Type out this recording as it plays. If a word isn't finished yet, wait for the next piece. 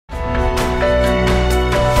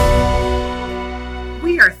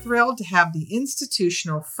thrilled to have the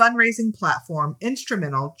institutional fundraising platform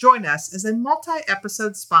Instrumental join us as a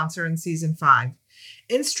multi-episode sponsor in Season 5.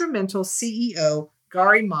 Instrumental CEO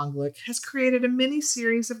Gary Monglik has created a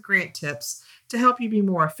mini-series of grant tips to help you be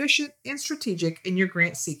more efficient and strategic in your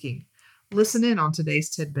grant seeking. Listen in on today's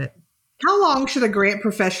tidbit. How long should a grant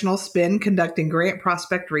professional spend conducting grant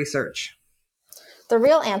prospect research? The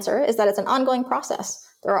real answer is that it's an ongoing process.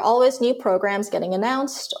 There are always new programs getting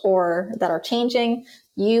announced or that are changing.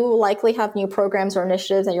 You likely have new programs or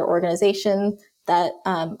initiatives in your organization that,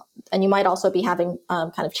 and you might also be having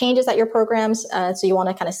kind of changes at your programs. So you want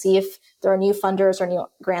to kind of see if there are new funders or new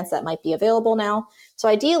grants that might be available now. So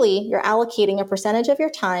ideally, you're allocating a percentage of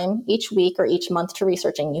your time each week or each month to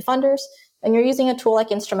researching new funders, and you're using a tool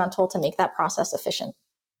like Instrumental to make that process efficient.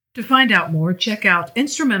 To find out more, check out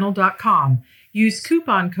instrumental.com. Use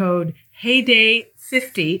coupon code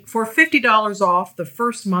HEYDAY50 for $50 off the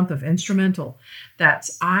first month of Instrumental.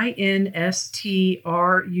 That's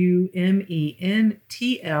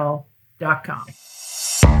INSTRUMENTL.com.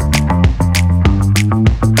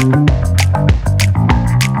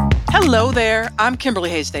 Hello there, I'm Kimberly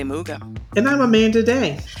Hayes-Day-Muga. And I'm Amanda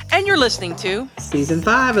Day. And you're listening to Season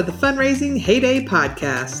 5 of the Fundraising Heyday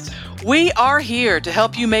Podcast. We are here to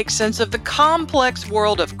help you make sense of the complex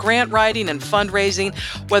world of grant writing and fundraising,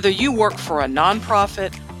 whether you work for a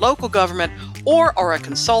nonprofit, local government, or are a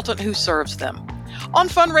consultant who serves them. On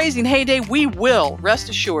Fundraising Heyday, we will, rest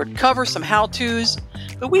assured, cover some how-tos,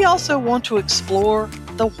 but we also want to explore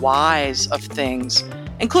the whys of things,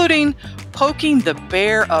 including poking the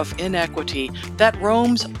bear of inequity that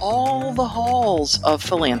roams all the halls of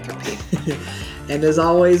philanthropy. And as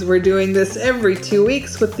always, we're doing this every 2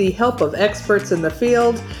 weeks with the help of experts in the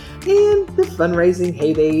field and the Fundraising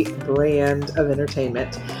Heyday brand of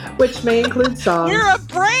entertainment, which may include songs. We're a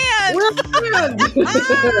brand! We're a brand!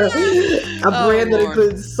 A brand that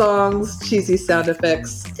includes songs, cheesy sound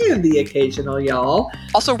effects, and the occasional y'all.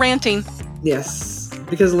 Also ranting. Yes,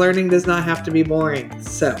 because learning does not have to be boring.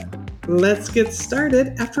 So, let's get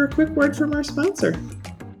started after a quick word from our sponsor.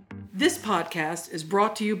 This podcast is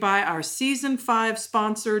brought to you by our Season 5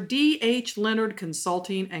 sponsor, D.H. Leonard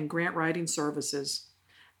Consulting and Grant Writing Services.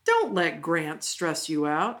 Don't let grants stress you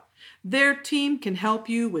out. Their team can help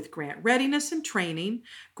you with grant readiness and training,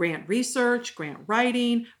 grant research, grant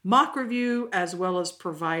writing, mock review, as well as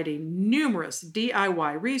providing numerous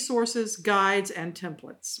DIY resources, guides, and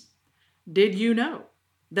templates. Did you know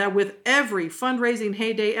that with every Fundraising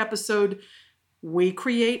Heyday episode, we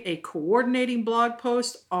create a coordinating blog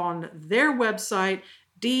post on their website,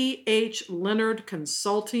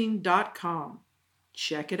 dhleonardconsulting.com.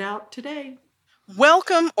 Check it out today.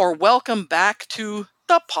 Welcome or welcome back to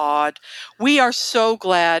the pod. We are so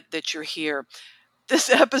glad that you're here. This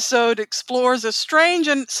episode explores a strange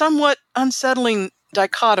and somewhat unsettling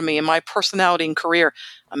dichotomy in my personality and career.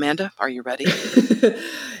 Amanda, are you ready?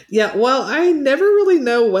 Yeah, well, I never really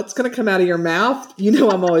know what's going to come out of your mouth. You know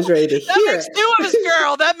I'm always ready to hear That makes two of us,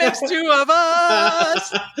 girl. That makes two of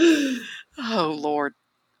us. Oh, Lord.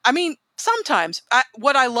 I mean, sometimes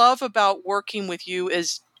what I love about working with you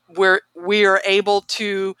is we are able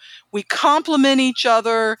to, we complement each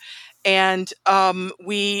other and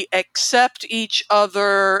we accept each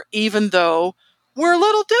other even though we're a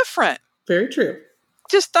little different. Very true.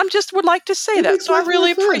 I just would like to say that. So I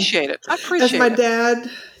really appreciate it. I appreciate it. As my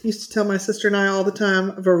dad used to tell my sister and I all the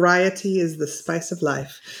time, variety is the spice of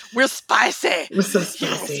life. We're spicy. We're so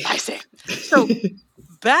spicy. We're spicy. So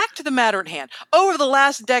back to the matter at hand. Over the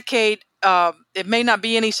last decade, it may not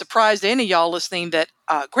be any surprise to any of y'all listening that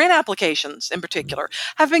grant applications in particular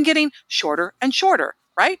have been getting shorter and shorter,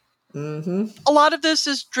 right? Mm-hmm. A lot of this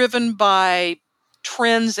is driven by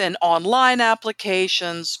trends in online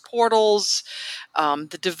applications, portals,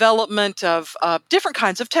 the development of different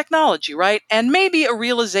kinds of technology, right? And maybe a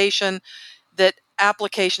realization that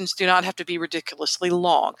applications do not have to be ridiculously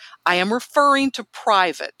long. I am referring to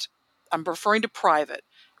private.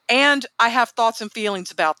 And I have thoughts and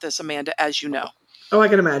feelings about this, Amanda, as you know. Oh, I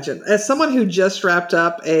can imagine. As someone who just wrapped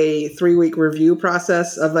up a 3-week review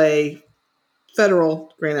process of a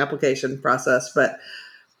federal grant application process, but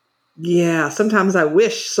yeah, sometimes I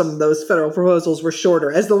wish some of those federal proposals were shorter.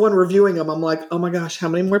 As the one reviewing them, I'm like, oh my gosh, how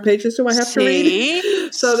many more pages do I have to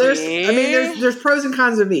read? So there's pros and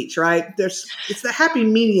cons of each, right? It's the happy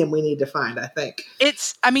medium we need to find, I think.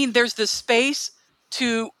 There's the space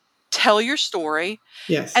to tell your story.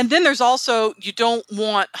 Yes. And then there's also, you don't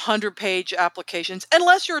want 100-page applications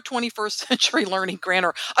unless you're a 21st century learning grant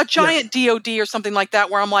or a giant DOD or something like that,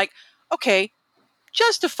 where I'm like, okay,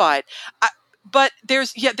 justified. But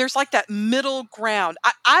there's like that middle ground.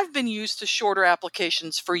 I've been used to shorter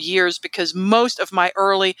applications for years because most of my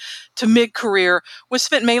early to mid-career was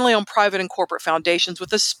spent mainly on private and corporate foundations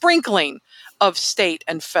with a sprinkling of state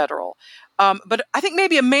and federal. But I think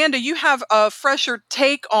maybe, Amanda, you have a fresher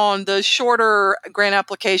take on the shorter grant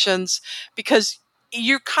applications because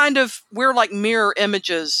we're like mirror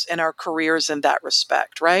images in our careers in that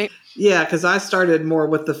respect, right? Yeah, because I started more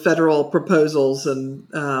with the federal proposals and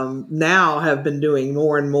now have been doing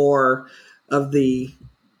more and more of the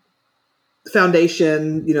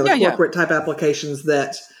foundation, the corporate type applications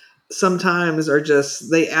that sometimes are just,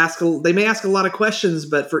 they may ask a lot of questions,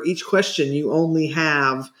 but for each question you only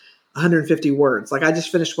have 150 words. Like I just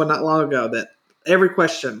finished one not long ago that every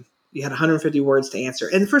question you had 150 words to answer.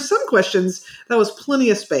 And for some questions, that was plenty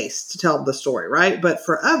of space to tell the story, right? But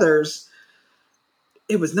for others,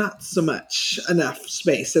 it was not so much enough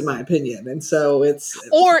space, in my opinion. And so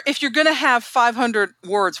or if you're going to have 500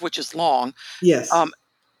 words, which is long, yes,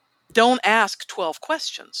 don't ask 12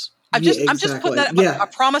 questions. I'm just putting that. Yeah. I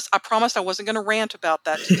promised I wasn't going to rant about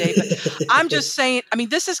that today, but I'm just saying, I mean,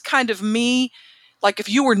 this is kind of me. Like if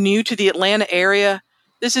you were new to the Atlanta area,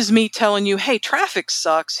 this is me telling you, hey, traffic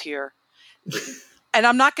sucks here. And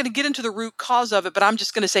I'm not going to get into the root cause of it, but I'm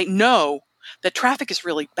just going to say, no, that traffic is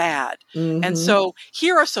really bad. Mm-hmm. And so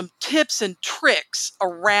here are some tips and tricks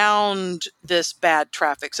around this bad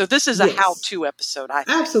traffic. So this is a how-to episode, I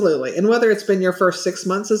think. Absolutely. And whether it's been your first 6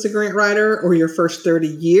 months as a grant writer or your first 30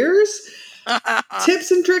 years, tips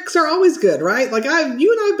and tricks are always good, right? Like you and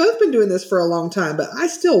I have both been doing this for a long time, but I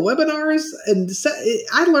still webinars and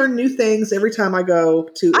I learn new things every time I go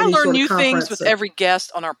to. I learn new things with every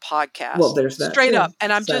guest on our podcast. Well, there's that straight up,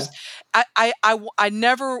 and I'm just I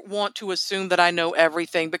never want to assume that I know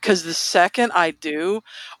everything because the second I do,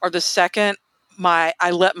 or the second I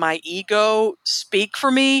let my ego speak for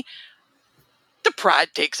me, the pride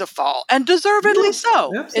takes a fall, and deservedly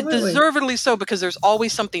so. Absolutely. It deservedly so, because there's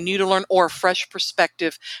always something new to learn or a fresh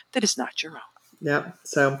perspective that is not your own. Yep.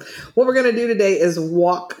 So what we're going to do today is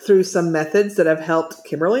walk through some methods that have helped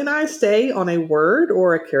Kimberly and I stay on a word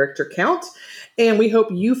or a character count. And we hope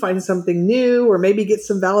you find something new or maybe get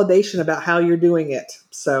some validation about how you're doing it.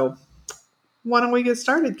 So why don't we get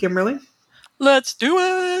started, Kimberly? Let's do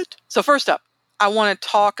it. So first up, I want to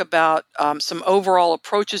talk about some overall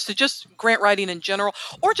approaches to just grant writing in general,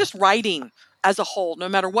 or just writing as a whole, no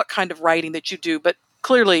matter what kind of writing that you do. But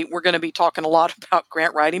clearly, we're going to be talking a lot about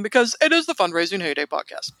grant writing because it is the Fundraising Heyday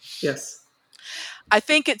podcast. Yes. I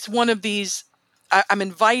think it's one of these, I'm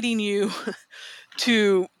inviting you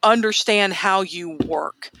to understand how you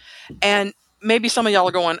work. And maybe some of y'all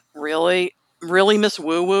are going, really? Really, Miss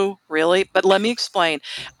Woo Woo? Really? But let me explain.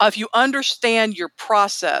 If you understand your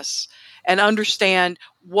process and understand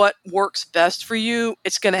what works best for you,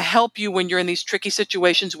 it's going to help you when you're in these tricky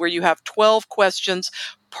situations where you have 12 questions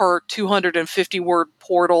per 250-word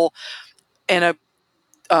portal and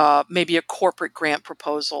maybe a corporate grant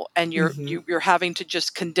proposal, and you're having to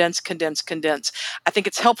just condense. I think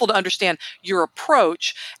it's helpful to understand your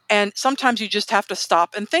approach, and sometimes you just have to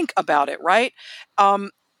stop and think about it, right?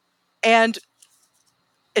 And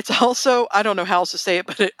it's also, I don't know how else to say it,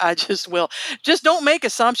 but I just will. Just don't make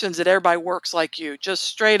assumptions that everybody works like you, just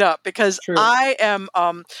straight up, because True. I am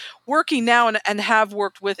working now and have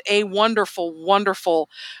worked with a wonderful, wonderful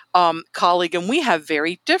colleague, and we have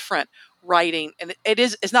very different writing. And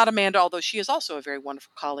it's not Amanda, although she is also a very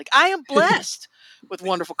wonderful colleague. I am blessed with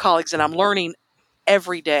wonderful colleagues, and I'm learning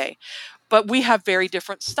every day. But we have very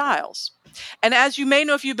different styles. And as you may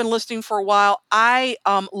know, if you've been listening for a while, I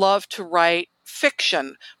love to write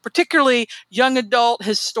fiction, particularly young adult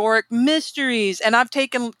historic mysteries. And I've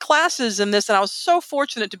taken classes in this, and I was so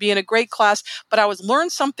fortunate to be in a great class, but I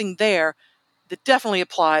learned something there that definitely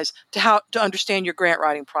applies to how to understand your grant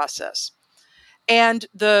writing process. And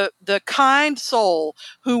the kind soul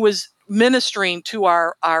who was ministering to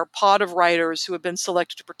our pod of writers who have been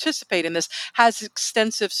selected to participate in this has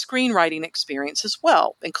extensive screenwriting experience as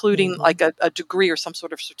well, including like a degree or some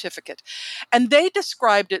sort of certificate. And they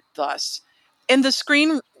described it thus. In the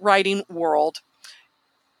screenwriting world,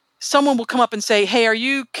 someone will come up and say, hey, are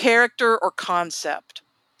you character or concept?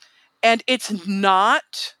 And it's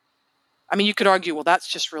not, I mean, you could argue, well, that's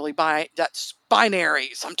just really that's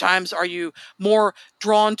binary. Sometimes are you more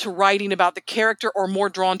drawn to writing about the character or more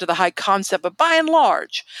drawn to the high concept? But by and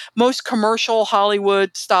large, most commercial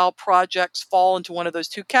Hollywood style projects fall into one of those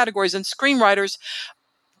two categories, and screenwriters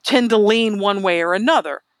tend to lean one way or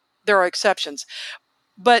another. There are exceptions.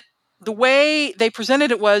 But the way they presented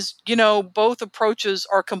it was, both approaches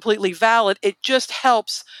are completely valid. It just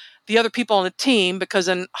helps the other people on the team, because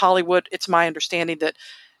in Hollywood, it's my understanding that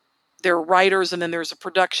there are writers and then there's a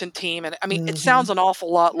production team. And I mean, it sounds an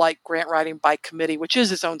awful lot like grant writing by committee, which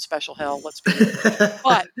is its own special hell, let's be real.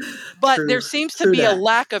 But there seems to be a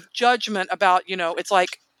lack of judgment about, it's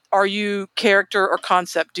like, are you character or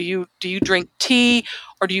concept? Do you drink tea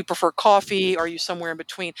or do you prefer coffee? Are you somewhere in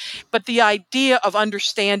between? But the idea of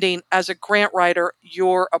understanding as a grant writer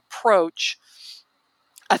your approach,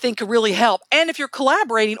 I think, could really help. And if you're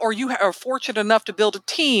collaborating or you are fortunate enough to build a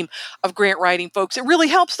team of grant writing folks, it really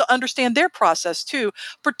helps to understand their process too,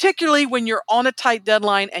 particularly when you're on a tight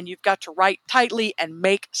deadline and you've got to write tightly and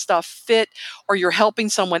make stuff fit, or you're helping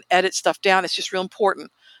someone edit stuff down. It's just real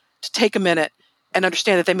important to take a minute and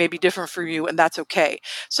understand that they may be different for you, and that's okay.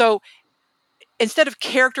 So instead of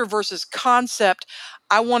character versus concept,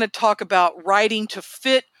 I want to talk about writing to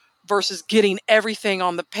fit versus getting everything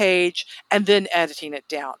on the page and then editing it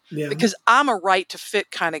down. Yeah. Because I'm a write to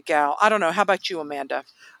fit kind of gal. I don't know. How about you, Amanda?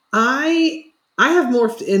 I have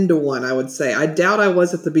morphed into one, I would say. I doubt I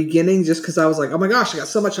was at the beginning, just because I was like, oh my gosh, I got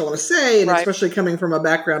so much I want to say. And especially coming from a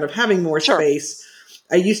background of having more space,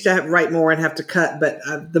 I used to write more and have to cut, but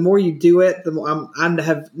the more you do it, the more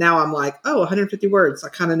I'm like, 150 words. I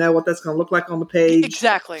kind of know what that's going to look like on the page.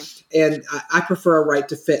 Exactly. And I prefer a write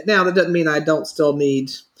to fit. Now, that doesn't mean I don't still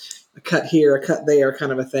need a cut here, a cut there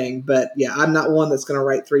kind of a thing. But yeah, I'm not one that's going to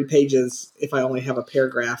write 3 pages if I only have a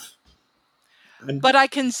paragraph. But I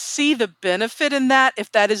can see the benefit in that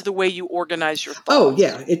if that is the way you organize your thoughts. Oh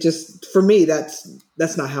yeah, it just, for me, that's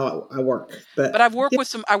not how I work. But I've worked with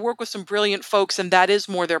some brilliant folks, and that is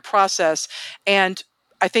more their process. And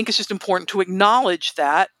I think it's just important to acknowledge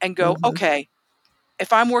that and go, okay,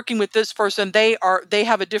 if I'm working with this person, they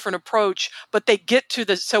have a different approach, but they get to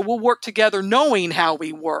the, so we'll work together knowing how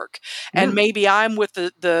we work. And maybe I'm with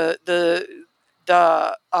the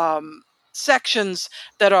sections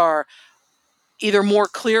that are either more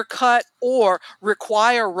clear-cut or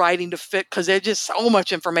require writing to fit because there's just so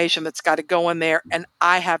much information that's got to go in there, and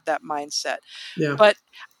I have that mindset. Yeah. But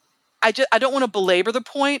I don't want to belabor the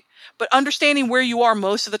point, but understanding where you are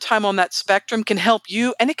most of the time on that spectrum can help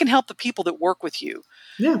you, and it can help the people that work with you.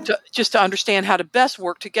 Yeah. To understand how to best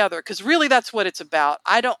work together, because really that's what it's about.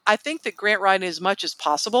 I think that grant writing, as much as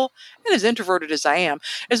possible, and as introverted as I am,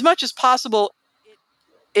 as much as possible,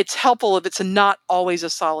 it's helpful if it's not always a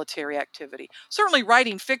solitary activity. Certainly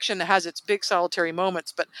writing fiction has its big solitary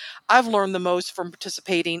moments, but I've learned the most from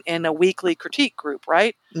participating in a weekly critique group,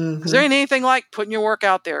 right? Because there ain't anything like putting your work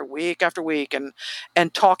out there week after week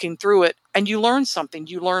and talking through it, and you learn something.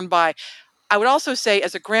 You learn by, I would also say,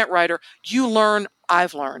 as a grant writer,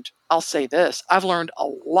 I've learned, I'll say this, I've learned a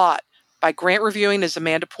lot by grant reviewing, as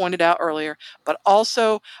Amanda pointed out earlier, but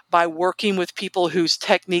also by working with people whose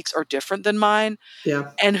techniques are different than mine,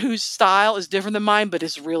 and whose style is different than mine, but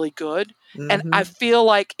is really good. And I feel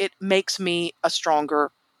like it makes me a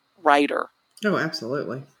stronger writer. Oh,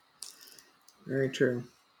 absolutely. Very true.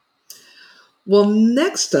 Well,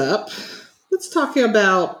 next up, let's talk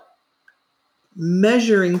about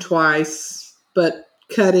measuring twice, but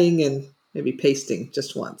cutting and maybe pasting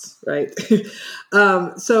just once, right?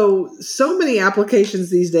 So many applications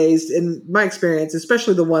these days, in my experience,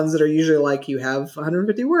 especially the ones that are usually like you have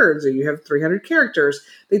 150 words or you have 300 characters,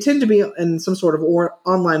 they tend to be in some sort of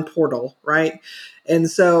online portal, right? And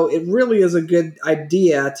so it really is a good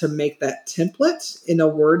idea to make that template in a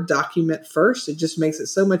Word document first. It just makes it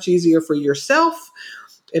so much easier for yourself.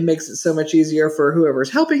 It makes it so much easier for whoever's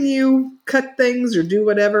helping you cut things or do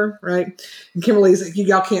whatever, right? And Kimberly's like,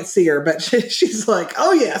 y'all can't see her, but she's like,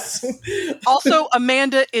 oh, yes. Also,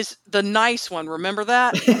 Amanda is the nice one. Remember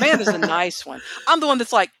that? Amanda's the nice one. I'm the one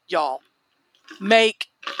that's like, y'all, make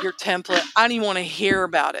your template. I don't even want to hear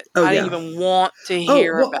about it. I don't even want to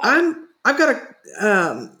hear about it. I've got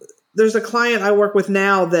there's a client I work with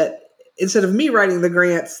now that, instead of me writing the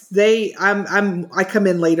grants, I come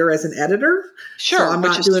in later as an editor. Sure, so I'm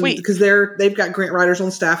which is sweet because they've got grant writers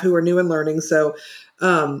on staff who are new and learning. So,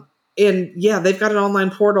 they've got an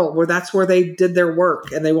online portal where that's where they did their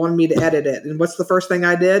work, and they wanted me to edit it. And what's the first thing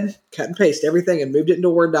I did? Cut and paste everything and moved it into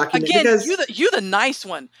a Word document. Again, you're the nice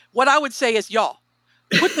one. What I would say is, y'all,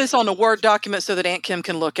 put this on a Word document so that Aunt Kim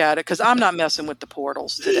can look at it, because I'm not messing with the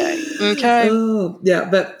portals today. Okay. Oh, yeah,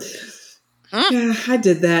 but. Yeah, I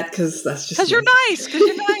did that because that's just because you're nice. Because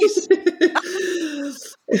you're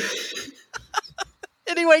nice.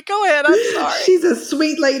 Anyway, go ahead. I'm sorry. She's a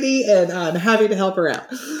sweet lady, and I'm happy to help her out.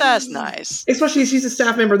 That's nice. Especially she's a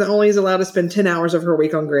staff member that only is allowed to spend 10 hours of her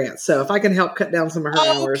week on grants. So if I can help cut down some of her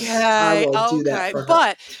hours, I will do that for her.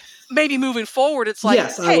 But maybe moving forward, it's like,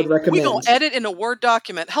 Yes, I hey, would recommend. we're going to edit in a Word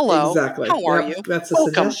document. Hello. Exactly. How are you? That's a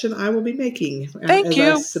Welcome. suggestion I will be making Thank as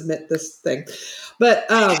you. I submit this thing. But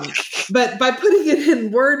by putting it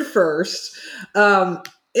in Word first,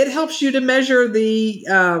 it helps you to measure the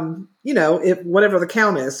if whatever the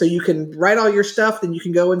count is. So you can write all your stuff, then you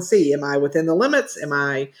can go and see, am I within the limits? Am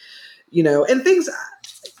I, and things.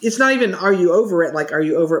 It's not even, are you over it? Like, are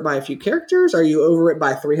you over it by a few characters? Are you over it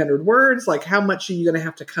by 300 words? Like, how much are you going to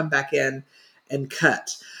have to come back in and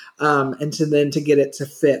cut? And to get it to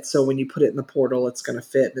fit. So when you put it in the portal, it's going to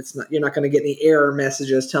fit. You're not going to get any error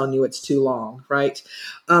messages telling you it's too long, right?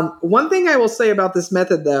 One thing I will say about this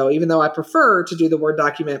method, though, even though I prefer to do the Word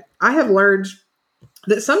document, I have learned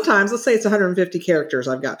that sometimes, let's say it's 150 characters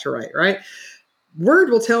I've got to write, right? Word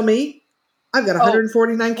will tell me I've got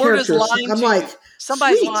 149 characters. I'm like,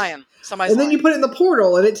 somebody's sweet. lying. And then you put it in the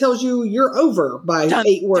portal and it tells you you're over by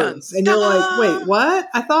 8 words. And you're like, wait, what?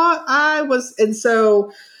 I thought I was. And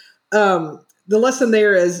so the lesson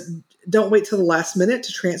there is don't wait till the last minute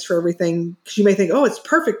to transfer everything. Because you may think, oh, it's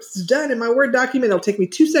perfect. It's done in my Word document. It'll take me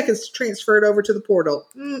 2 seconds to transfer it over to the portal.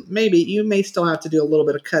 Maybe. You may still have to do a little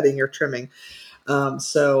bit of cutting or trimming.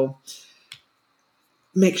 So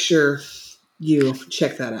make sure you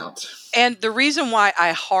check that out. And the reason why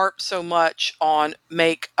I harp so much on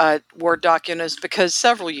make a Word document is because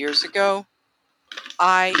several years ago,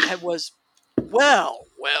 I was well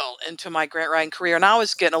into my grant writing career, and I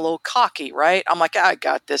was getting a little cocky, right? I'm like, I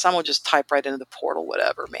got this. I'm gonna just type right into the portal,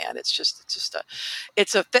 whatever, man.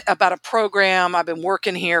 It's about a program. I've been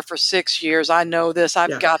working here for 6 years. I know this.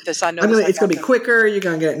 I've got this. I know it's gonna be quicker. You're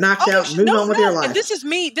gonna get it knocked out and move on with your life. And this is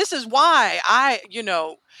me. This is why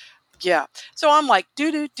yeah. So I'm like,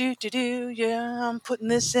 do. Yeah, I'm putting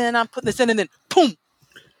this in. And then boom,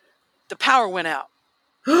 the power went out.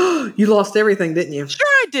 You lost everything, didn't you? Sure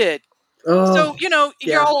I did. So,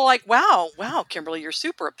 you're all like, wow, Kimberly, you're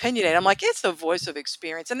super opinionated. I'm like, it's the voice of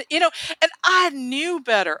experience. And, and I knew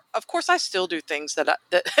better. Of course, I still do things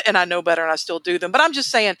and I know better and I still do them. But I'm just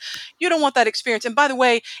saying, you don't want that experience. And by the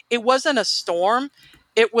way, it wasn't a storm.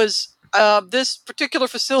 It was this particular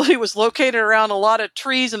facility was located around a lot of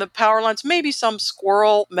trees and the power lines. Maybe some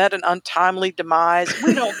squirrel met an untimely demise.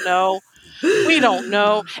 We don't know.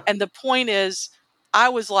 And the point is, I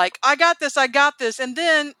was like, I got this. And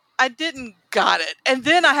then I didn't got it. And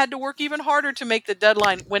then I had to work even harder to make the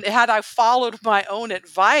deadline when had I followed my own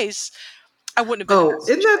advice, I wouldn't have been in that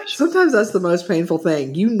situation. Sometimes that's the most painful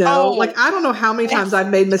thing. Like, I don't know how many times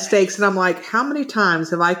I've made mistakes and I'm like, how many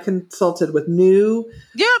times have I consulted with new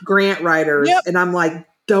grant writers and I'm like,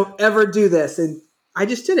 don't ever do this. And I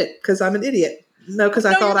just did it because I'm an idiot. No, because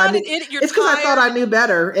I thought I knew. It's because I thought I knew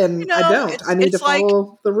better and I don't. I need to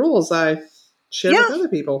follow the rules I share with other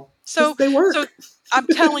people. So they work. So I'm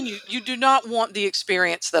telling you, you do not want the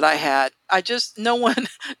experience that I had. No one,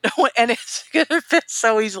 and it's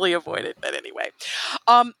so easily avoided. But anyway,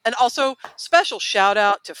 and also special shout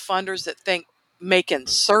out to funders that think making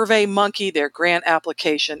SurveyMonkey their grant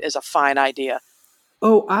application is a fine idea.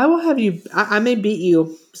 Oh, I will have you. I may beat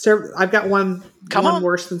you. I've got one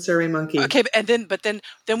worse than SurveyMonkey. Okay, but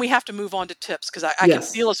then we have to move on to tips because I can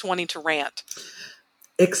feel us wanting to rant.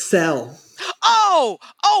 Excel. Oh,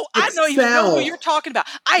 I know who you're talking about.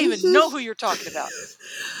 I even know who you're talking about.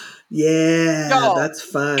 Yeah, that's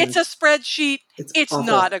fun. It's a spreadsheet. It's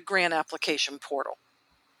not a grant application portal.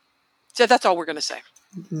 So that's all we're going to say.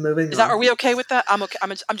 Moving on. Are we okay with that? I'm okay.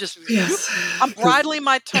 I'm just. Yes. I'm bridling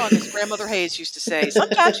my tongue, as Grandmother Hayes used to say.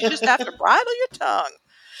 Sometimes you just have to bridle your tongue.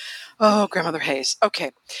 Oh, Grandmother Hayes.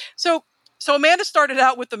 Okay, so Amanda started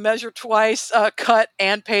out with the measure twice, cut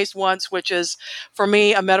and paste once, which is, for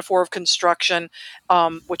me, a metaphor of construction,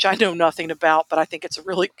 which I know nothing about, but I think it's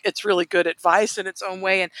really good advice in its own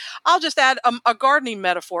way. And I'll just add a gardening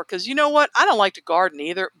metaphor, because you know what? I don't like to garden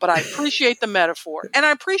either, but I appreciate the metaphor. And I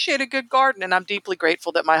appreciate a good garden, and I'm deeply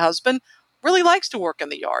grateful that my husband really likes to work in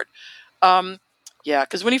the yard.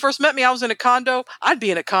 Because when he first met me, I was in a condo. I'd be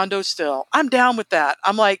in a condo still. I'm down with that.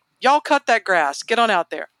 I'm like, y'all cut that grass. Get on out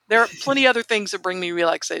there. There are plenty other things that bring me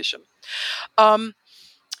relaxation.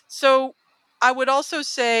 So I would also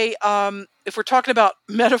say, if we're talking about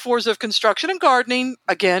metaphors of construction and gardening,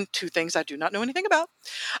 again, two things I do not know anything about,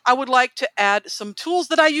 I would like to add some tools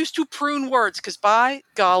that I use to prune words, because by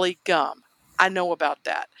golly gum, I know about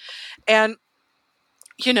that. And,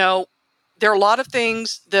 there are a lot of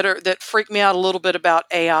things that freak me out a little bit about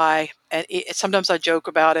AI, and sometimes I joke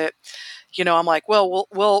about it. I'm like, well,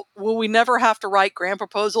 will we never have to write grant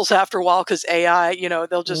proposals after a while because AI,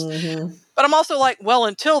 they'll just. Mm-hmm. But I'm also like, well,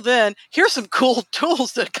 until then, here's some cool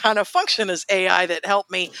tools that kind of function as AI that help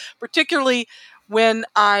me, particularly when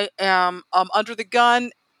I am under the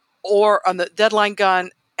gun or on the deadline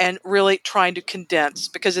gun, and really trying to condense,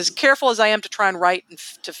 because as careful as I am to try and write and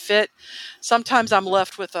to fit, sometimes I'm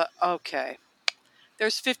left with okay,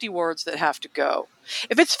 there's 50 words that have to go.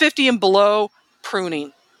 If it's 50 and below,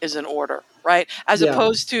 pruning is in order, right? As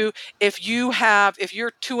opposed to if you're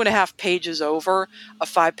 2.5 pages over a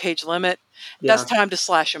 5-page limit, that's time to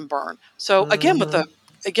slash and burn. So again with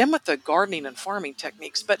the gardening and farming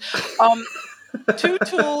techniques, but 2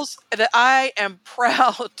 tools that I am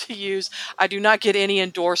proud to use. I do not get any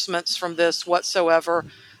endorsements from this whatsoever.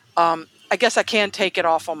 I guess I can take it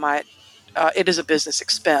off on my, it is a business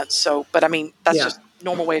expense. So, but I mean, that's just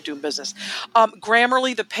normal way of doing business.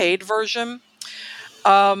 Grammarly, the paid version,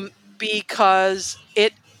 because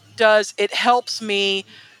it helps me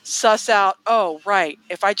suss out, oh, right,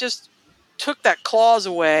 if I just took that clause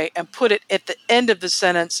away and put it at the end of the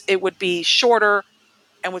sentence, it would be shorter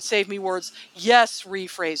and would save me words. Yes,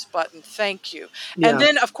 rephrase button. Thank you. Yeah. And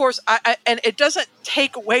then, of course, and it doesn't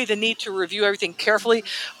take away the need to review everything carefully,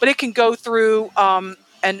 but it can go through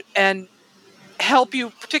and help you,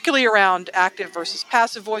 particularly around active versus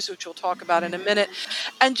passive voice, which we'll talk about in a minute,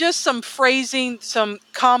 and just some phrasing, some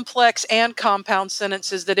complex and compound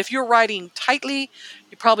sentences that if you're writing tightly,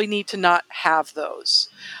 you probably need to not have those.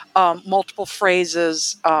 Multiple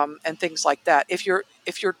phrases and things like that. If you're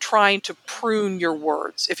trying to prune your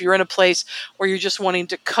words, if you're in a place where you're just wanting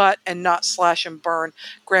to cut and not slash and burn,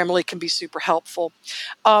 Grammarly can be super helpful.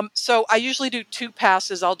 So I usually do 2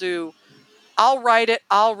 passes. I'll write it,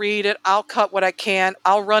 I'll read it, I'll cut what I can,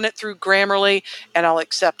 I'll run it through Grammarly, and I'll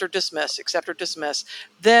accept or dismiss.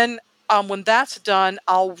 Then when that's done,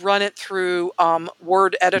 I'll run it through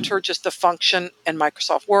Word Editor, just the function in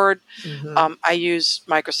Microsoft Word. Mm-hmm. I use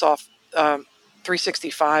Microsoft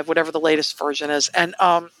 365, whatever the latest version is. And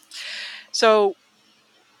so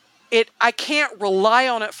I can't rely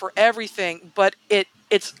on it for everything, but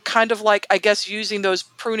it's kind of like, I guess, using those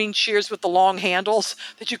pruning shears with the long handles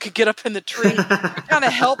that you could get up in the tree. It kind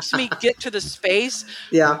of helps me get to the space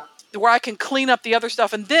where I can clean up the other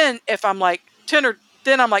stuff. And then if I'm like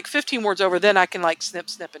 15 words over, then I can like snip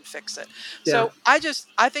and fix it. Yeah. So I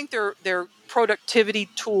think they're productivity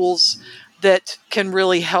tools that can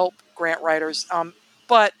really help grant writers.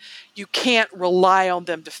 But you can't rely on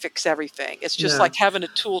them to fix everything. It's just like having a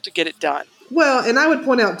tool to get it done. Well, and I would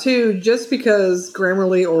point out too, just because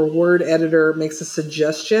Grammarly or Word Editor makes a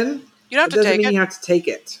suggestion, you don't have to take it. Doesn't mean you have to take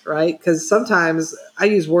it, right? Because sometimes I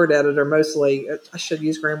use Word Editor mostly. I should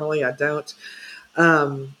use Grammarly. I don't.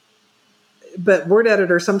 But Word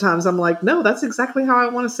Editor, sometimes I'm like, no, that's exactly how I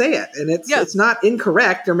want to say it. And it's not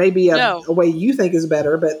incorrect. There may be a way you think is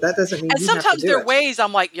better, but that doesn't mean you have to do it. And sometimes there are ways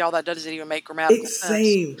I'm like, y'all, that doesn't even make grammatical sense.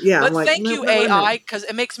 Same. Yeah. But thank you, AI, because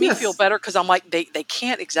it makes me feel better, because I'm like, they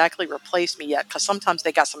can't exactly replace me yet, because sometimes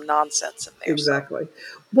they got some nonsense in there. Exactly. So.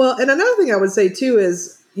 Well, and another thing I would say too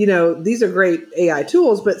is, these are great AI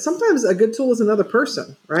tools, but sometimes a good tool is another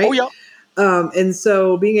person, right? Oh, yeah. And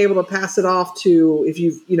so being able to pass it off to, if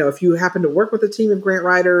you happen to work with a team of grant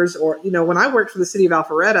writers, or, when I worked for the city of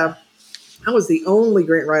Alpharetta, I was the only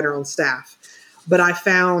grant writer on staff, but I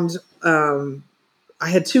found, I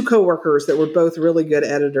had 2 coworkers that were both really good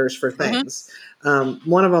editors for things. Mm-hmm.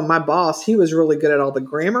 One of them, my boss, he was really good at all the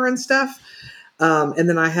grammar and stuff. And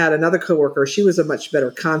then I had another coworker, she was a much better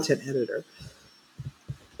content editor.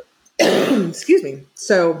 Excuse me.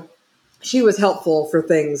 So she was helpful for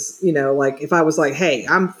things, like if I was like, hey,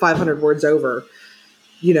 I'm 500 words over,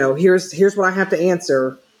 here's what I have to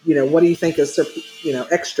answer. What do you think is,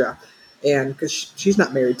 extra? And because she's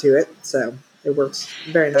not married to it. So it works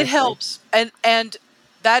very nicely. It helps. And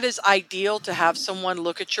that is ideal to have someone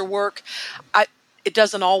look at your work. It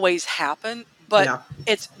doesn't always happen, but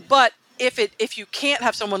if you can't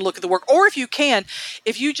have someone look at the work, or if you trim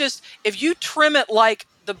it like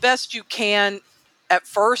the best you can at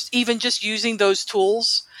first, even just using those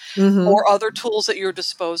tools or other tools at your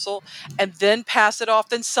disposal, and then pass it off,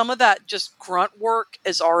 then some of that just grunt work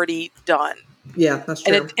is already done. Yeah, that's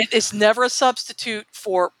true. And it's never a substitute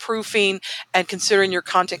for proofing and considering your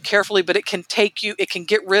content carefully, but it can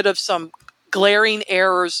get rid of some glaring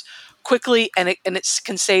errors quickly, and it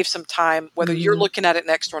can save some time, whether you're looking at it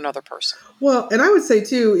next to another person. Well, and I would say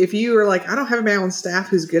too, if you are like, I don't have my own staff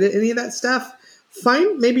who's good at any of that stuff,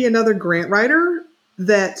 find maybe another grant writer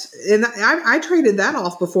and I traded that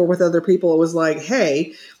off before with other people. It was like,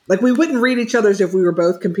 hey, like we wouldn't read each other's if we were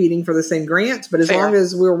both competing for the same grant, but as long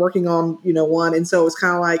as we were working on, one. And so it was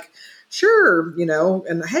kind of like, sure,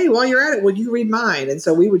 and hey, while you're at it, would you read mine? And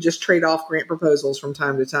so we would just trade off grant proposals from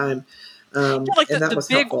time to time. Like and that the was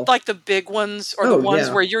big, helpful. like the big ones, or the ones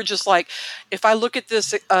where you're just like, if I look at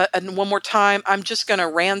this and one more time, I'm just going to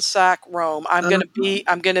ransack Rome. I'm going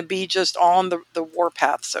to be just on the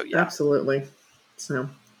warpath. So yeah, absolutely. So,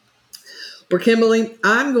 well, Kimberly,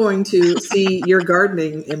 I'm going to see your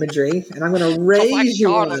gardening imagery, and I'm going to raise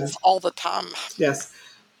you on all the time. Yes.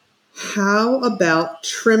 How about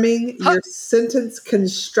trimming your sentence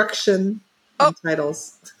construction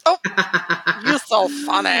titles? Oh, you're so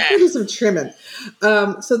funny. We'll do some trimming.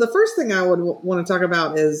 So the first thing I would want to talk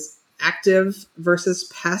about is active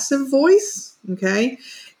versus passive voice. Okay.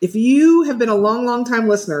 If you have been a long, long time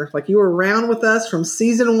listener, like you were around with us from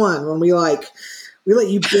season 1, when we let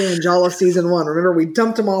you binge all of season 1. Remember, we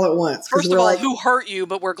dumped them all at once. First of all, who hurt you?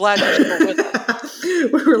 But we're glad you're still with us.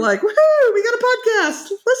 We were like, woohoo, we got a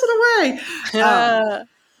podcast. Listen away.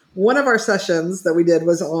 One of our sessions that we did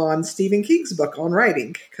was on Stephen King's book on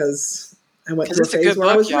writing, because I went through a phase where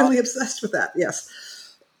I was really obsessed with that. Yes.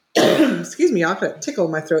 Excuse me, I'll have a tickle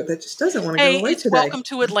in my throat that just doesn't want to go away today. Welcome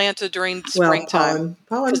to Atlanta during springtime.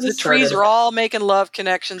 Pollen the trees are all making love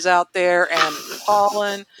connections out there, and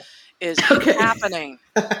pollen is happening.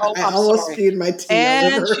 Oh, I almost spewed my tea.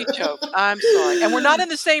 And she choked. I'm sorry. And we're not in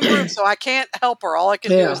the same room, so I can't help her. All I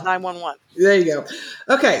can do is 911. There you go.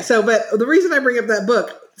 Okay, so, but the reason I bring up that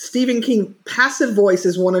book, Stephen King, passive voice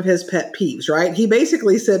is one of his pet peeves, right? He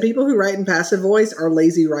basically said people who write in passive voice are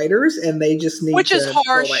lazy writers, and they just need Which is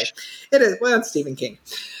harsh. Go away. It is. Well, it's Stephen King.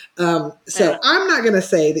 So I'm not going to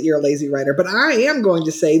say that you're a lazy writer, but I am going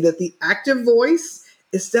to say that the active voice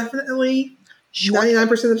is definitely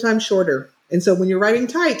 99% of the time shorter. And so when you're writing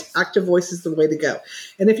tight, active voice is the way to go.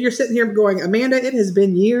 And if you're sitting here going, Amanda, it has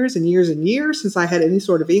been years and years and years since I had any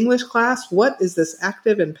sort of English class. What is this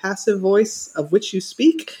active and passive voice of which you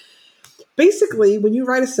speak? Basically, when you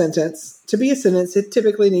write a sentence, to be a sentence, it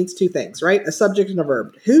typically needs 2 things, right? A subject and a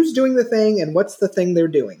verb. Who's doing the thing and what's the thing they're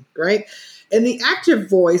doing, right? In the active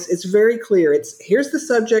voice, it's very clear. It's here's the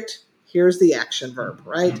subject, here's the action verb,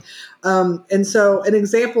 right? And so an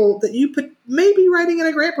example that you may be writing in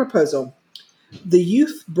a grant proposal. The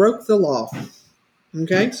youth broke the law.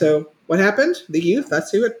 Okay, so what happened? The youth, that's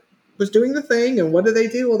who it was doing the thing. And what did they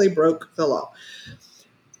do? Well, they broke the law.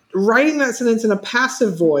 Writing that sentence in a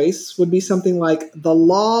passive voice would be something like, the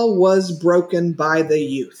law was broken by the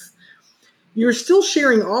youth. You're still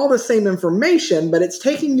sharing all the same information, but it's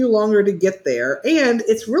taking you longer to get there. And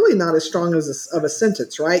it's really not as strong of a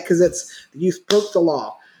sentence, right? Because it's the youth broke the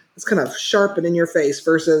law. It's kind of sharp and in your face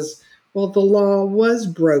versus, well, the law was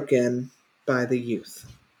broken by the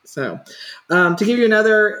youth. So to give you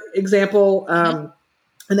another example,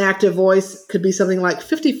 an active voice could be something like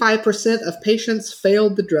 55% of patients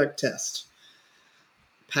failed the drug test.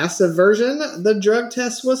 Passive version, the drug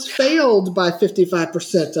test was failed by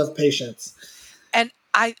 55% of patients. And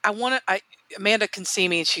I want to, Amanda can see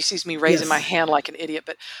me and she sees me raising my hand like an idiot,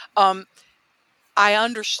 but I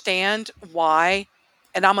understand why.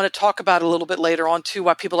 And I'm going to talk about it a little bit later on too,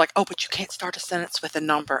 why people are like, oh, but you can't start a sentence with a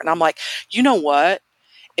number. And I'm like, you know what?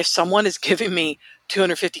 If someone is giving me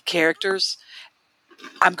 250 characters,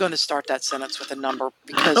 I'm going to start that sentence with a number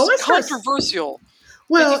because controversial.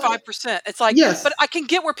 Well, 55%. It's like, but I can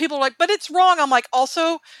get where people are like, but it's wrong. I'm like,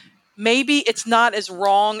 also, maybe it's not as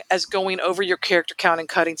wrong as going over your character count and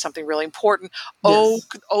cutting something really important. Yes.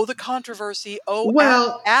 Oh, the controversy. Oh,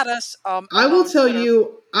 well, at us. I will tell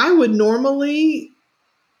you, I would normally...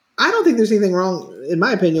 I don't think there's anything wrong, in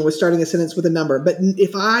my opinion, with starting a sentence with a number. But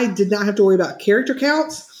if I did not have to worry about character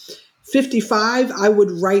counts, 55 I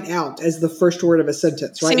would write out as the first word of a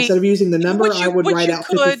sentence, right? Instead of using the number, I would write out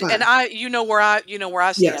 55. And you know where I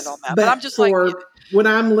stand on that. But I'm just when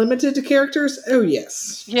I'm limited to characters, oh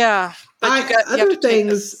yes, yeah. But other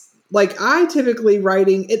things like I typically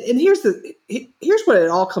writing, and here's what it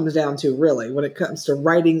all comes down to, really, when it comes to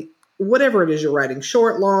writing, whatever it is you're writing,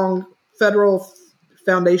 short, long, federal,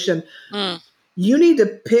 foundation, you need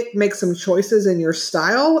to make some choices in your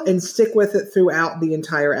style and stick with it throughout the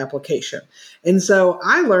entire application. And so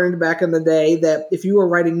I learned back in the day that if you were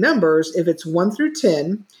writing numbers, if it's 1 through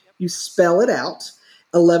 10, you spell it out.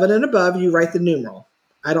 11 and above, you write the numeral.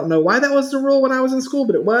 I don't know why that was the rule when I was in school,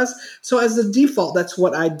 but it was. So as a default, that's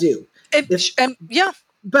what I do.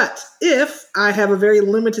 But if I have a very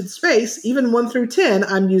limited space, even 1 through 10,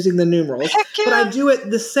 I'm using the numerals. Yeah. But I do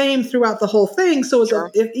it the same throughout the whole thing.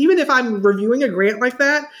 So even if I'm reviewing a grant like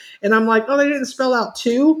that, and I'm like, oh, they didn't spell out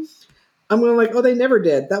 2, I'm going like, oh, they never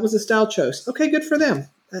did. That was a style choice. Okay, good for them.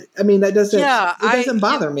 I mean, that doesn't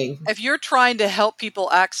bother me. If you're trying to help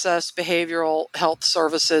people access behavioral health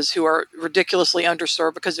services who are ridiculously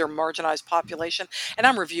underserved because they're a marginalized population, and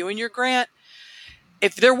I'm reviewing your grant,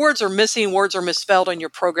 if their words are missing, words are misspelled, and your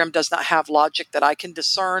program does not have logic that I can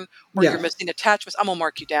discern, or you're missing attachments, I'm gonna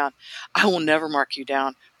mark you down. I will never mark you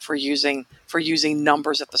down for using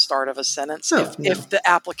numbers at the start of a sentence if the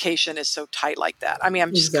application is so tight like that. I mean,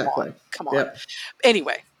 I'm just come on. Yep.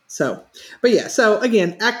 Anyway. So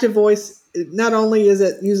again, active voice, not only is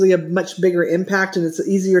it usually a much bigger impact and it's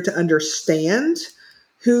easier to understand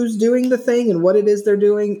who's doing the thing and what it is they're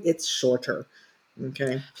doing, it's shorter.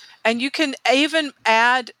 Okay. And you can even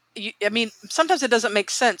add, I mean, sometimes it doesn't make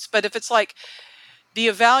sense, but if it's like the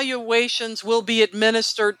evaluations will be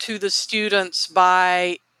administered to the students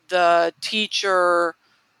by the teacher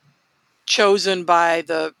chosen by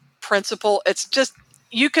the principal, it's just,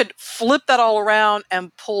 you could flip that all around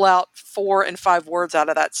and pull out 4 and 5 words out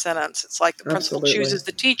of that sentence. It's like the principal chooses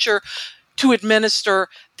the teacher to administer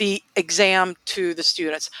the exam to the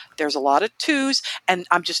students. There's a lot of twos, and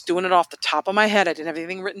I'm just doing it off the top of my head. I didn't have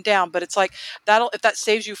anything written down, but it's like if that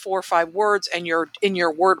saves you 4 or 5 words and you're in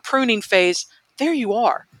your word pruning phase, there you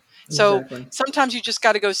are. So sometimes you just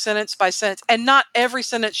got to go sentence by sentence, and not every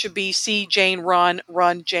sentence should be see Jane run,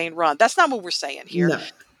 run Jane run. That's not what we're saying here. No.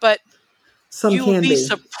 But you will be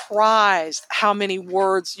surprised how many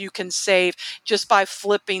words you can save just by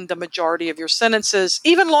flipping the majority of your sentences,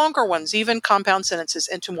 even longer ones, even compound sentences,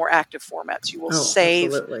 into more active formats. You will save.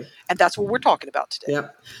 Absolutely. And that's what we're talking about today.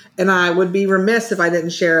 Yep. And I would be remiss if I didn't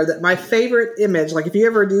share that my favorite image, like if you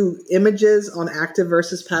ever do images on active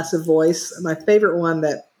versus passive voice, my favorite one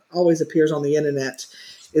that always appears on the internet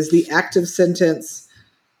is the active sentence,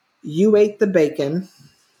 "You ate the bacon."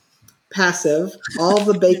 Passive, "All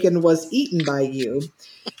the bacon was eaten by you."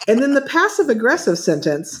 And then the passive aggressive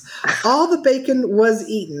sentence, "All the bacon was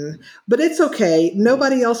eaten, but it's okay.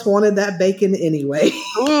 Nobody else wanted that bacon anyway."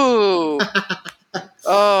 Ooh.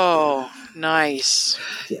 Oh, nice.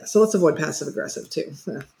 Yeah, so let's avoid passive aggressive too.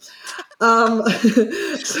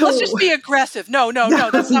 Let's just be aggressive. No,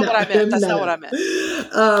 that's not what I meant. That's not what I meant.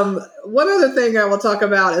 One other thing I will talk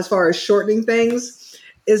about as far as shortening things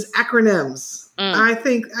is acronyms. I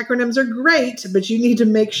think acronyms are great, but you need to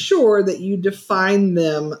make sure that you define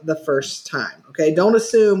them the first time. Okay. Don't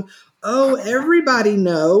assume, everybody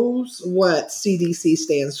knows what CDC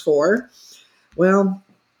stands for. Well,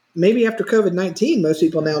 maybe after COVID-19, most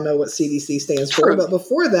people now know what CDC stands for, but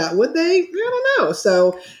before that, would they? I don't know.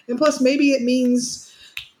 So, and plus maybe it means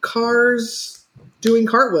cars doing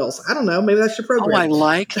cartwheels. I don't know. Maybe that's your program. Oh, I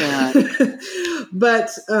like that. But,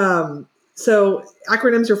 so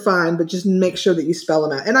acronyms are fine, but just make sure that you spell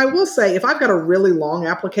them out. And I will say, if I've got a really long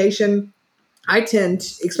application, I tend,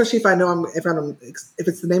 especially if I know if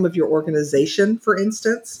it's the name of your organization, for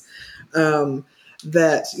instance,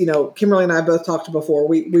 that, Kimberly and I both talked before.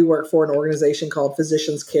 We work for an organization called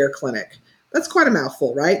Physicians Care Clinic. That's quite a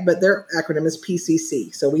mouthful, right? But their acronym is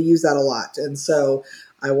PCC. So we use that a lot. And so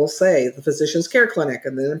I will say the Physicians Care Clinic,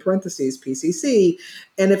 and then in parentheses, PCC.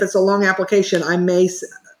 And if it's a long application, I may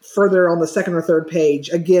further on the second or third page,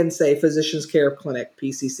 again, say Physicians Care Clinic,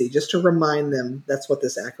 PCC, just to remind them that's what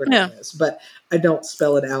this acronym is. But I don't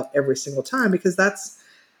spell it out every single time because that's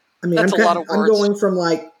a lot of words. I'm going from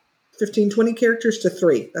like 15, 20 characters to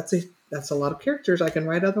 3. That's a lot of characters I can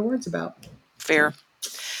write other words about. Fair.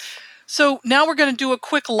 So now we're going to do a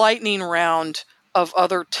quick lightning round of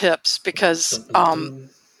other tips because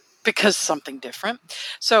something different.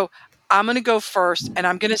 So I'm going to go first, and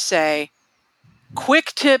I'm going to say, quick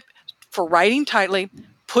tip for writing tightly,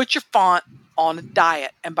 put your font on a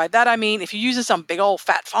diet. And by that, I mean, if you're using some big old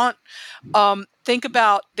fat font, think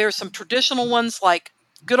about, there's some traditional ones like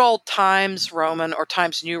good old Times Roman or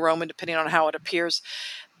Times New Roman, depending on how it appears.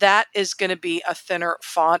 That is going to be a thinner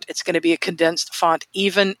font. It's going to be a condensed font,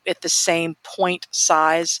 even at the same point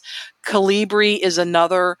size. Calibri is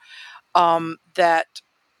another that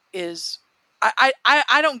is...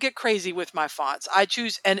 I don't get crazy with my fonts. I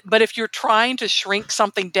choose, but if you're trying to shrink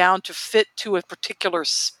something down to fit to a particular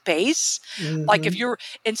space, like if you're,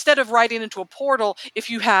 instead of writing into a portal,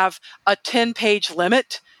 if you have a 10-page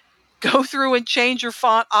limit, go through and change your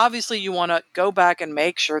font. Obviously, you want to go back and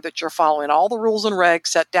make sure that you're following all the rules and regs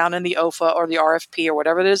set down in the OFA or the RFP or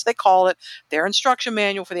whatever it is they call it, their instruction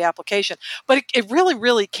manual for the application. But it really,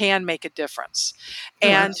 really can make a difference.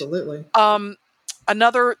 And absolutely.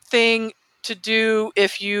 Another thing to do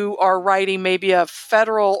if you are writing maybe a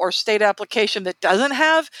federal or state application that doesn't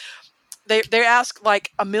have, they ask like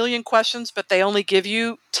a million questions, but they only give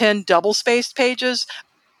you 10 double-spaced pages,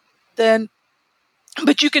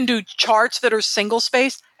 but you can do charts that are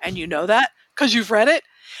single-spaced, and you know that because you've read it.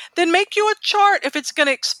 Then make you a chart if it's going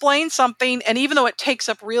to explain something, and even though it takes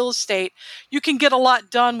up real estate, you can get a lot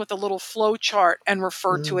done with a little flow chart and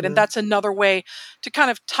refer to it, and that's another way to kind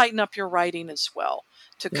of tighten up your writing as well.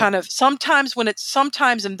 to kind of sometimes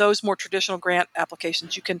in those more traditional grant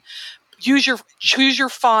applications, you can choose your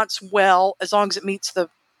fonts well, as long as it meets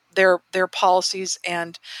their policies,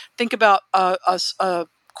 and think about a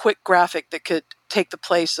quick graphic that could take the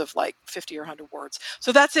place of like 50 or 100 words.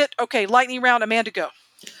 So that's it. Okay, lightning round. Amanda, go.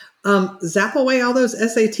 Zap away all those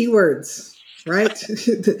SAT words, right?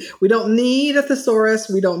 We don't need a thesaurus.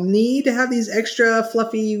 We don't need to have these extra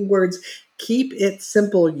fluffy words. Keep it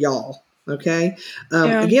simple, y'all. Okay.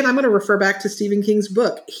 Again, I'm going to refer back to Stephen King's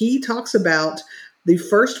book. He talks about the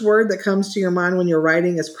first word that comes to your mind when you're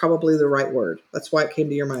writing is probably the right word. That's why it came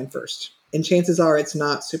to your mind first. And chances are it's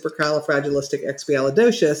not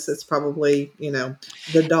supercalifragilisticexpialidocious. It's probably,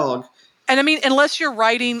 the dog. And I mean, unless you're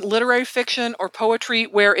writing literary fiction or poetry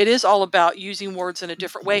where it is all about using words in a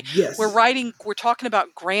different way, yes. We're talking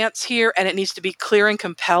about grants here, and it needs to be clear and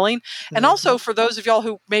compelling. And also for those of y'all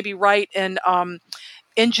who maybe write in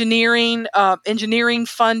engineering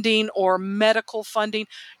funding or medical funding,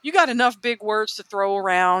 you got enough big words to throw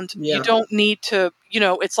around. Yeah. You don't need to,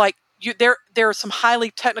 it's like there are some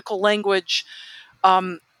highly technical language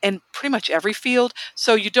in pretty much every field.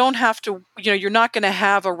 So you don't have to, you're not going to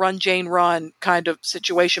have a run, Jane, run kind of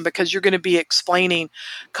situation, because you're going to be explaining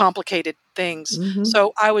complicated things. Mm-hmm.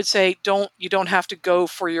 So I would say you don't have to go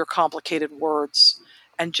for your complicated words,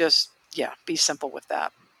 and just, be simple with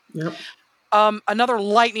that. Yep. Another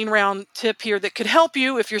lightning round tip here that could help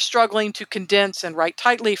you if you're struggling to condense and write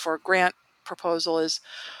tightly for a grant proposal is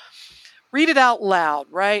read it out loud,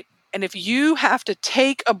 right? And if you have to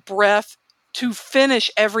take a breath to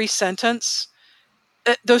finish every sentence,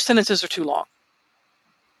 those sentences are too long.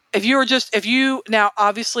 If you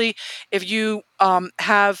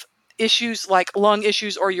have issues like lung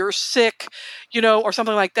issues, or you're sick, or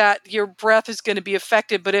something like that, your breath is going to be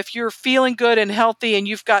affected. But if you're feeling good and healthy and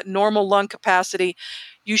you've got normal lung capacity,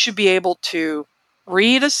 you should be able to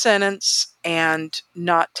read a sentence and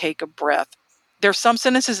not take a breath. There's some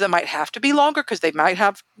sentences that might have to be longer because they might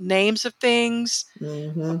have names of things.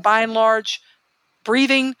 Mm-hmm. By and large,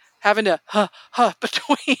 breathing, having to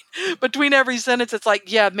between every sentence, it's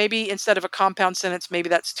like, maybe instead of a compound sentence, maybe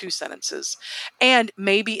that's 2 sentences. And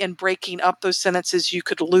maybe in breaking up those sentences, you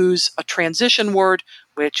could lose a transition word,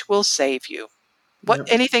 which will save you.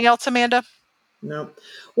 Anything else, Amanda? No.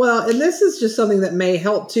 Well, and this is just something that may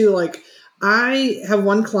help too. Like, I have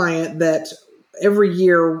one client that every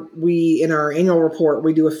year in our annual report,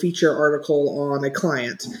 we do a feature article on a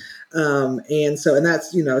client. And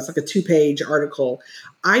that's, it's like a 2-page article.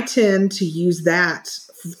 I tend to use that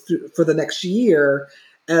for the next year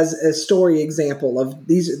as a story example of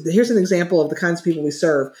these. Here's an example of the kinds of people we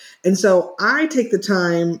serve. And so I take the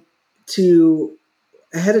time to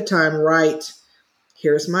ahead of time write,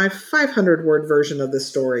 here's my 500-word version of this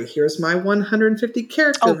story. Here's my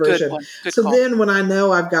 150-character version. Good so call. Then when I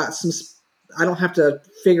know I've got I don't have to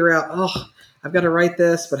figure out, I've got to write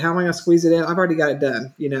this, but how am I going to squeeze it in? I've already got it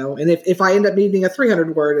done, And if I end up needing a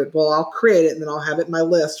 300-word, well, I'll create it and then I'll have it in my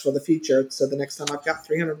list for the future. So the next time I've got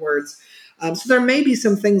 300 words. So there may be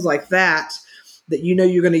some things like that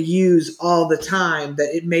you're going to use all the time,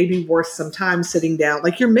 that it may be worth some time sitting down,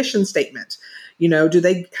 like your mission statement. Do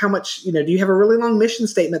you have a really long mission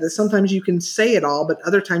statement that sometimes you can say it all, but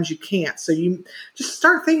other times you can't. So you just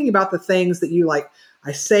start thinking about the things that you like.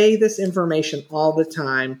 I say this information all the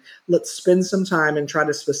time. Let's spend some time and try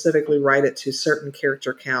to specifically write it to a certain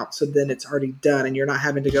character count. So then it's already done and you're not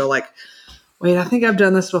having to go like, wait, I think I've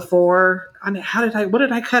done this before. What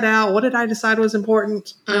did I cut out? What did I decide was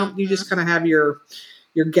important? You just kind of have your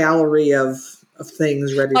gallery of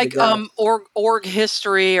things ready to go. Org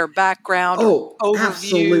history or background. Overview.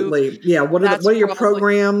 Absolutely. Yeah. What are your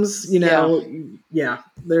programs?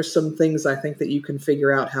 There's some things I think that you can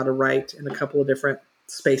figure out how to write in a couple of different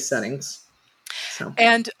space settings. So.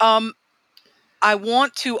 And I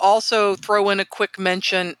want to also throw in a quick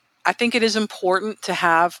mention. I think it is important to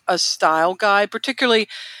have a style guide, particularly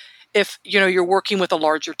if you're working with a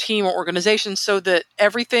larger team or organization, so that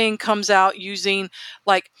everything comes out using,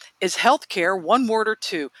 like, is healthcare 1 word or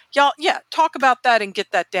 2? Y'all, talk about that and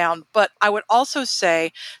get that down. But I would also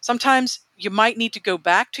say sometimes you might need to go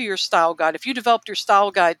back to your style guide. If you developed your style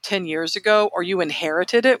guide 10 years ago, or you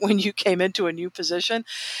inherited it when you came into a new position,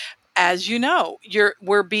 as you know,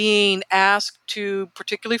 we're being asked to,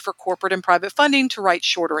 particularly for corporate and private funding, to write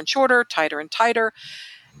shorter and shorter, tighter and tighter.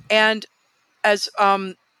 And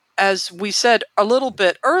as we said a little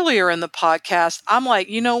bit earlier in the podcast, I'm like,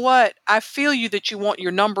 you know what? I feel you that you want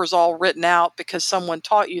your numbers all written out because someone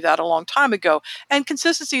taught you that a long time ago. And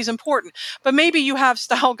consistency is important. But maybe you have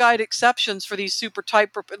style guide exceptions for these super tight,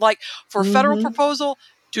 like for a federal proposal,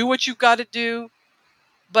 do what you've got to do.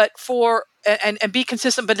 But for and be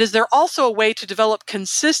consistent, but is there also a way to develop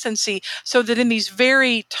consistency so that in these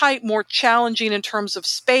very tight, more challenging in terms of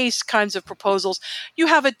space kinds of proposals, you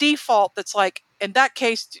have a default that's like, in that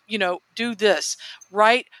case, do this,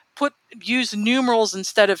 right? Use numerals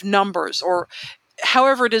instead of numbers, or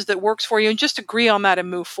however it is that works for you, and just agree on that and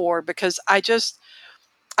move forward, because I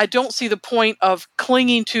don't see the point of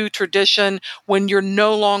clinging to tradition when you're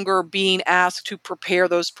no longer being asked to prepare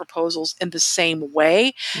those proposals in the same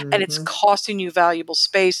way, and it's costing you valuable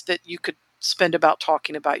space that you could spend about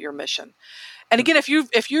talking about your mission. And again, if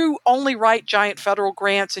you only write giant federal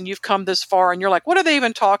grants and you've come this far and you're like, what are they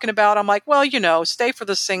even talking about? I'm like, well, stay for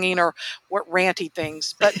the singing or what ranty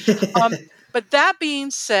things. But that being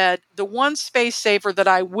said, the one space saver that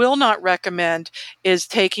I will not recommend is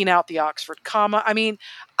taking out the Oxford comma. I mean,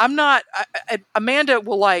 Amanda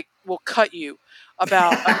will cut you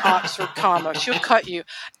about an Oxford comma. She'll cut you.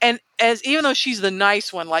 And even though she's the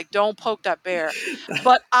nice one, like, don't poke that bear.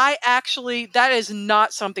 But that is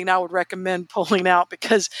not something I would recommend pulling out,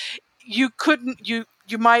 because you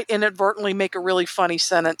might inadvertently make a really funny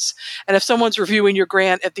sentence. And if someone's reviewing your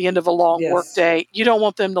grant at the end of a long work day, you don't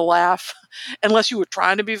want them to laugh. Unless you were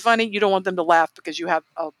trying to be funny, you don't want them to laugh because you have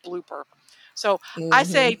a blooper. So I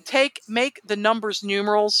say make the numbers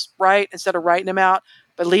numerals, right, instead of writing them out,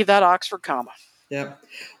 but leave that Oxford comma. Yeah.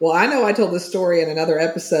 Well, I know I told this story in another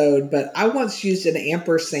episode, but I once used an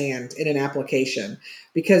ampersand in an application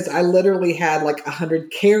because I literally had like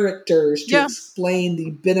 100 characters to explain the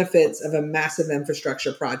benefits of a massive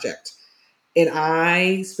infrastructure project. And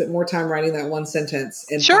I spent more time writing that one sentence.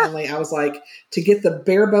 And finally, I was like, to get the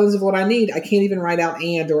bare bones of what I need, I can't even write out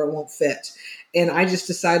and, or it won't fit. And I just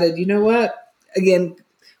decided, you know what? Again,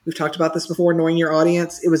 we've talked about this before, knowing your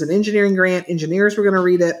audience. It was an engineering grant. Engineers were going to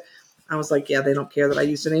read it. I was like, yeah, they don't care that I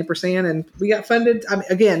used an ampersand, and we got funded. I mean,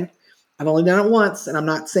 again, I've only done it once, and I'm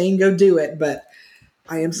not saying go do it, but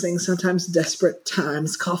I am saying sometimes desperate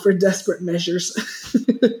times call for desperate measures.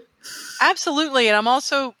 Absolutely. And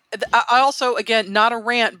I also, again, not a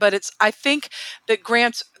rant, but I think that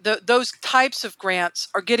grants, those types of grants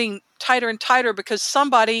are getting tighter and tighter because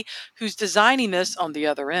somebody who's designing this on the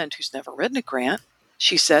other end, who's never written a grant,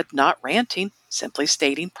 she said, not ranting, simply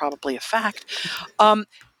stating probably a fact,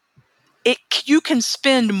 you can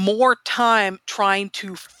spend more time trying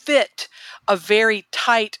to fit a very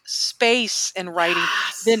tight space in writing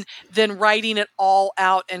than writing it all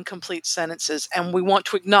out in complete sentences. And we want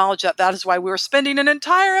to acknowledge that. That is why we're spending an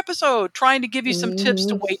entire episode trying to give you some tips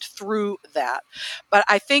to wade through that. But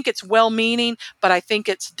I think it's well-meaning, but I think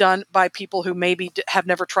it's done by people who maybe have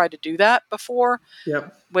never tried to do that before,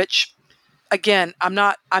 which... Again,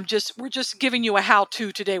 we're just giving you a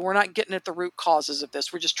how-to today. We're not getting at the root causes of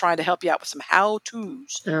this. We're just trying to help you out with some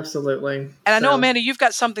how-tos. Absolutely. And I know, Amanda, you've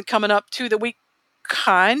got something coming up too that we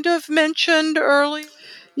kind of mentioned earlier.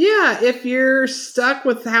 Yeah. If you're stuck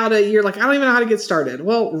with you're like, I don't even know how to get started.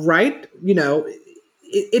 Well, write,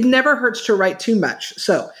 it never hurts to write too much.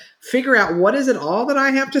 So figure out what is it all that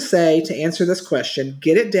I have to say to answer this question,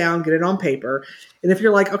 get it down, get it on paper. And if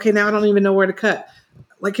you're like, okay, now I don't even know where to cut.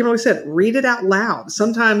 Like Kimberly said, read it out loud.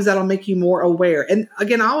 Sometimes that'll make you more aware. And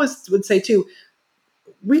again, I always would say too,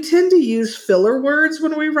 we tend to use filler words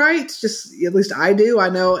when we write. Just at least I do. I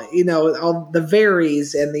know, all the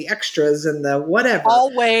varies and the extras and the whatever.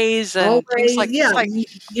 Always and things like yeah. Like,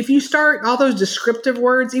 if you start all those descriptive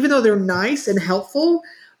words, even though they're nice and helpful,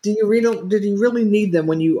 did you really need them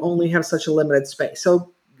when you only have such a limited space?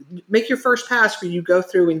 So make your first pass where you go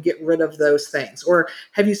through and get rid of those things. Or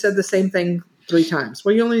have you said the same thing 3 times?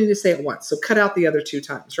 Well, you only need to say it once. So cut out the other 2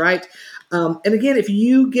 times, right? And again, if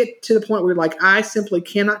you get to the point where you're like, I simply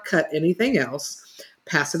cannot cut anything else,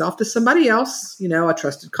 pass it off to somebody else, a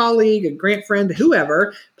trusted colleague, a grant friend,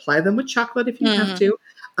 whoever, ply them with chocolate if you have to.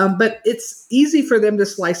 But it's easy for them to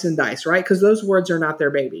slice and dice, right? Because those words are not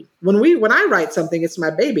their baby. When I write something, it's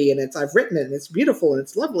my baby, and I've written it, and it's beautiful, and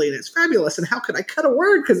it's lovely, and it's fabulous. And how could I cut a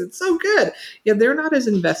word because it's so good? Yeah, they're not as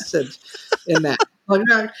invested in that.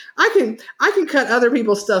 Like, I can cut other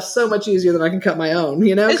people's stuff so much easier than I can cut my own.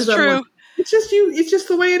 It's true. Like, it's just you. It's just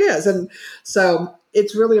the way it is, and so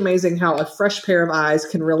it's really amazing how a fresh pair of eyes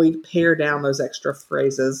can really pare down those extra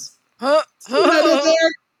phrases. You're so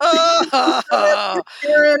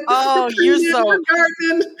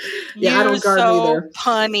gardening. Yeah, I don't garden either.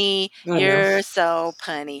 Punny. You're so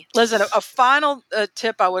punny. Listen, a final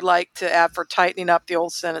tip I would like to add for tightening up the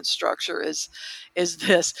old sentence structure is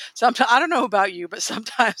this. Sometimes, I don't know about you, but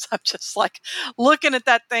sometimes I'm just like looking at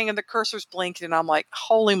that thing and the cursor's blinking and I'm like,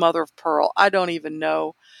 holy mother of pearl, I don't even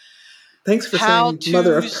know Thanks for saying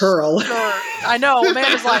mother of pearl. I know.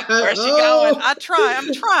 Amanda's like, where's she going? I'm trying.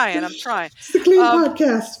 It's the clean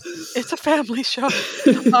podcast. It's a family show.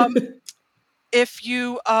 If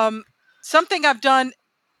you, something I've done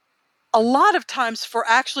a lot of times for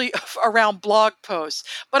actually around blog posts,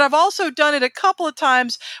 but I've also done it a couple of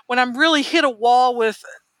times when I'm really hit a wall with,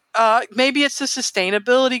 maybe it's a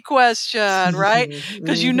sustainability question, right?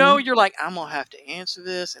 Because you're like, I'm going to have to answer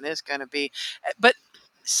this and it's going to be, but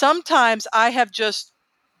sometimes I have just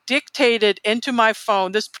dictated into my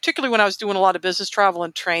phone, this particularly when I was doing a lot of business travel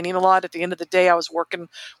and training a lot. At the end of the day, I was working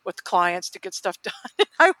with clients to get stuff done.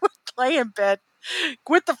 I would lay in bed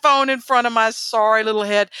with the phone in front of my sorry little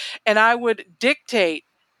head, and I would dictate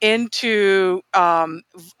into, well,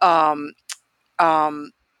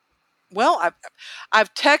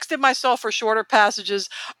 I've texted myself for shorter passages.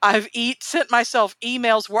 I've sent myself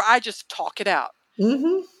emails where I just talk it out.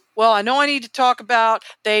 Mm-hmm. Well, I know I need to talk about,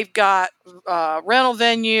 they've got rental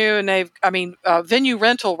venue and venue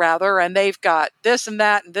rental rather, and they've got this and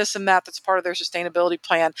that that's part of their sustainability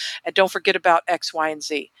plan. And don't forget about X, Y, and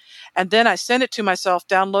Z. And then I send it to myself,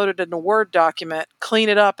 download it in a Word document, clean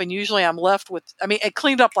it up. And usually I'm left with, it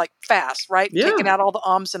cleaned up like fast, right? Yeah. Taking out all the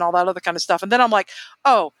ums and all that other kind of stuff. And then I'm like,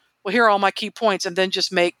 oh, well, here are all my key points. And then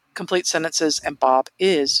just make complete sentences. And Bob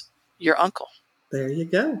is your uncle. There you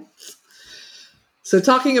go. So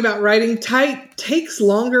talking about writing tight takes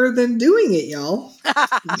longer than doing it, y'all.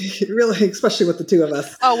 Really, especially with the two of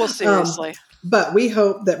us. Oh, well, seriously. But we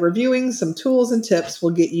hope that reviewing some tools and tips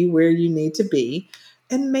will get you where you need to be.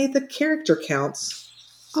 And may the character counts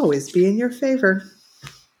always be in your favor.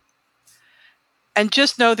 And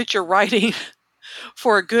just know that you're writing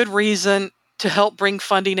for a good reason, to help bring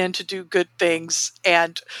funding in to do good things.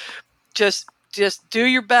 And just do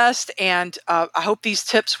your best, and I hope these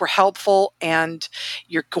tips were helpful, and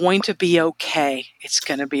you're going to be okay. It's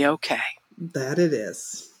going to be okay. That it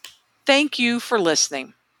is. Thank you for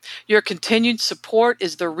listening. Your continued support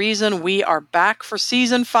is the reason we are back for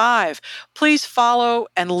Season 5. Please follow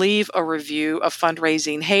and leave a review of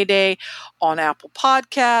Fundraising Heyday on Apple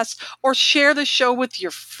Podcasts, or share the show with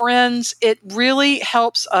your friends. It really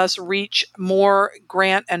helps us reach more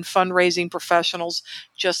grant and fundraising professionals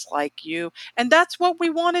just like you. And that's what we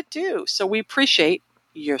want to do. So we appreciate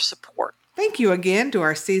your support. Thank you again to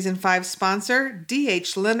our Season 5 sponsor,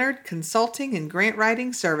 D.H. Leonard Consulting and Grant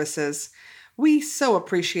Writing Services. We so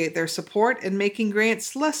appreciate their support in making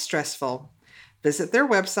grants less stressful. Visit their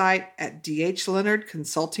website at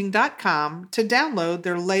dhleonardconsulting.com to download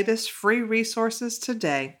their latest free resources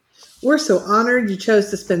today. We're so honored you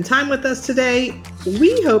chose to spend time with us today.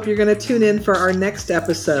 We hope you're going to tune in for our next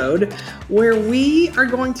episode, where we are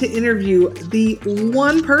going to interview the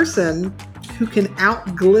one person who can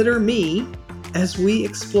out-glitter me as we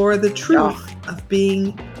explore the truth of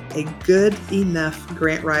being a good enough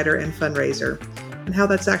grant writer and fundraiser, and how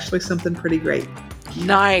that's actually something pretty great.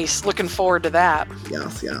 Nice. Looking forward to that.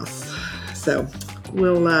 Yes. So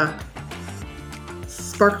we'll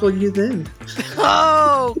sparkle you then.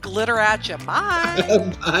 Oh, glitter at you.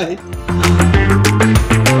 Bye. Bye.